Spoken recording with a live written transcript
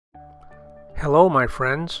Hello, my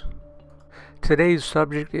friends. Today's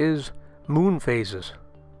subject is moon phases.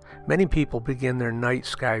 Many people begin their night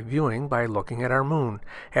sky viewing by looking at our moon.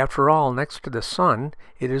 After all, next to the sun,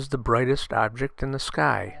 it is the brightest object in the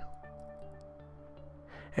sky.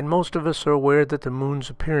 And most of us are aware that the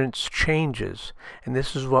moon's appearance changes, and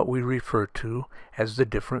this is what we refer to as the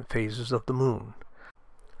different phases of the moon.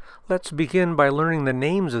 Let's begin by learning the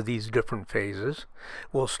names of these different phases.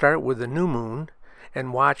 We'll start with the new moon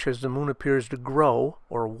and watch as the moon appears to grow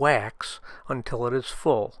or wax until it is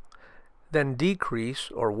full, then decrease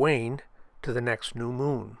or wane to the next new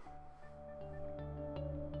moon.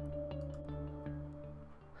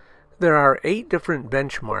 There are 8 different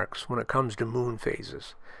benchmarks when it comes to moon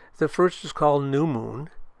phases. The first is called new moon,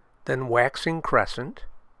 then waxing crescent,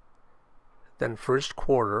 then first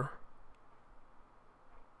quarter,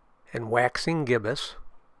 and waxing gibbous,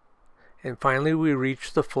 and finally we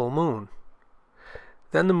reach the full moon.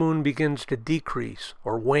 Then the moon begins to decrease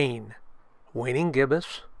or wane, waning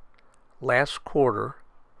gibbous, last quarter,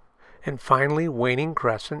 and finally waning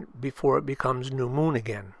crescent before it becomes new moon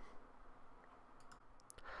again.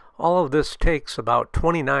 All of this takes about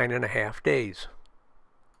 29.5 days.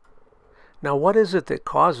 Now, what is it that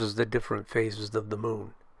causes the different phases of the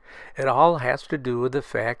moon? It all has to do with the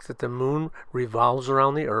fact that the moon revolves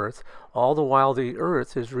around the Earth, all the while the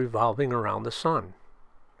Earth is revolving around the sun.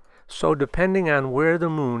 So depending on where the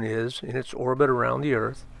moon is in its orbit around the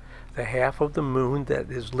Earth, the half of the moon that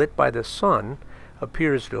is lit by the sun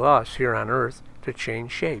appears to us here on Earth to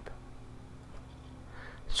change shape.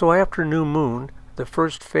 So after new moon, the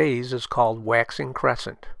first phase is called waxing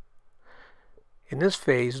crescent. In this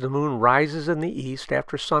phase, the moon rises in the east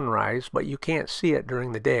after sunrise, but you can't see it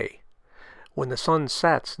during the day. When the sun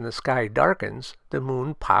sets and the sky darkens, the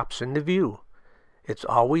moon pops into view. It's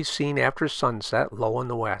always seen after sunset low in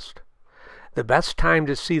the west. The best time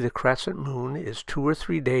to see the crescent moon is 2 or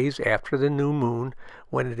 3 days after the new moon,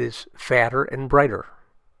 when it is fatter and brighter.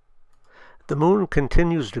 The moon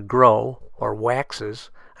continues to grow, or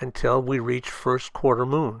waxes, until we reach first quarter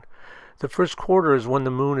moon. The first quarter is when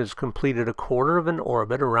the moon has completed a quarter of an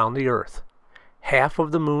orbit around the Earth. Half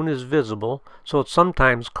of the moon is visible, so it's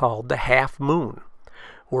sometimes called the half moon.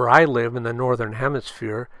 Where I live in the northern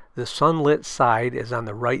hemisphere, the sunlit side is on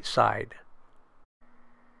the right side.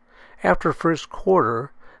 After first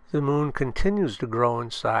quarter, the moon continues to grow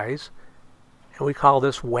in size, and we call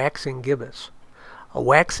this waxing gibbous. A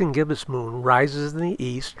waxing gibbous moon rises in the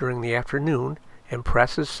east during the afternoon and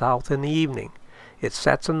presses south in the evening. It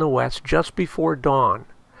sets in the west just before dawn.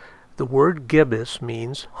 The word gibbous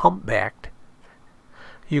means humpbacked.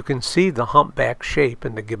 You can see the humpback shape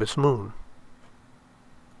in the gibbous moon.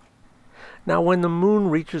 Now, when the moon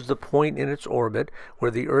reaches the point in its orbit where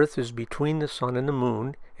the Earth is between the sun and the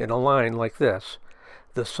moon in a line like this,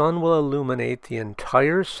 the sun will illuminate the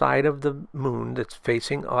entire side of the moon that's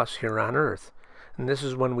facing us here on Earth. And this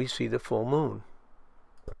is when we see the full moon.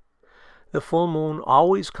 The full moon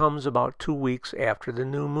always comes about 2 weeks after the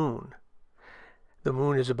new moon. The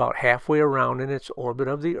moon is about halfway around in its orbit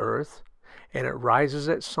of the Earth, and it rises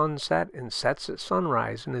at sunset and sets at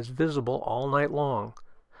sunrise and is visible all night long.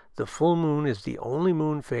 The full moon is the only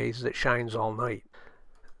moon phase that shines all night.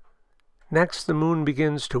 Next, the moon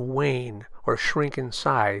begins to wane or shrink in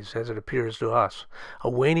size as it appears to us. A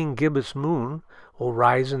waning gibbous moon will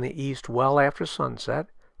rise in the east well after sunset,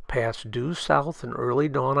 pass due south in early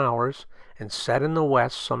dawn hours, and set in the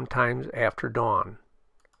west sometimes after dawn.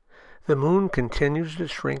 The moon continues to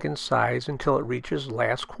shrink in size until it reaches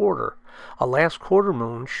last quarter. A last quarter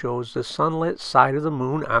moon shows the sunlit side of the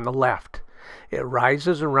moon on the left. It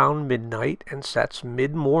rises around midnight and sets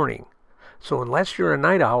mid-morning. So unless you're a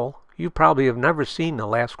night owl, you probably have never seen the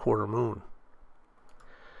last quarter moon.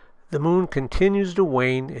 The moon continues to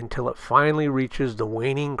wane until it finally reaches the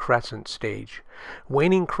waning crescent stage.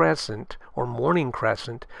 Waning crescent, or morning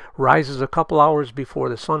crescent, rises a couple hours before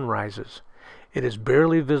the sun rises. It is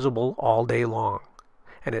barely visible all day long,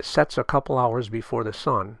 and it sets a couple hours before the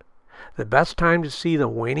sun. The best time to see the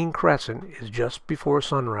waning crescent is just before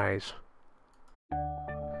sunrise.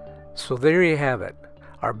 So there you have it,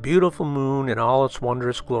 our beautiful moon in all its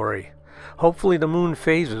wondrous glory. Hopefully the moon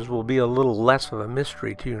phases will be a little less of a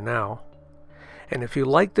mystery to you now. And if you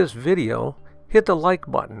like this video, hit the like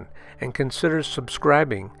button and consider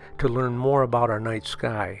subscribing to learn more about our night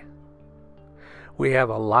sky. We have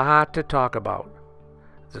a lot to talk about.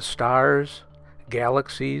 The stars,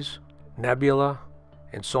 galaxies, nebula,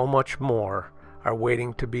 and so much more are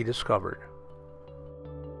waiting to be discovered.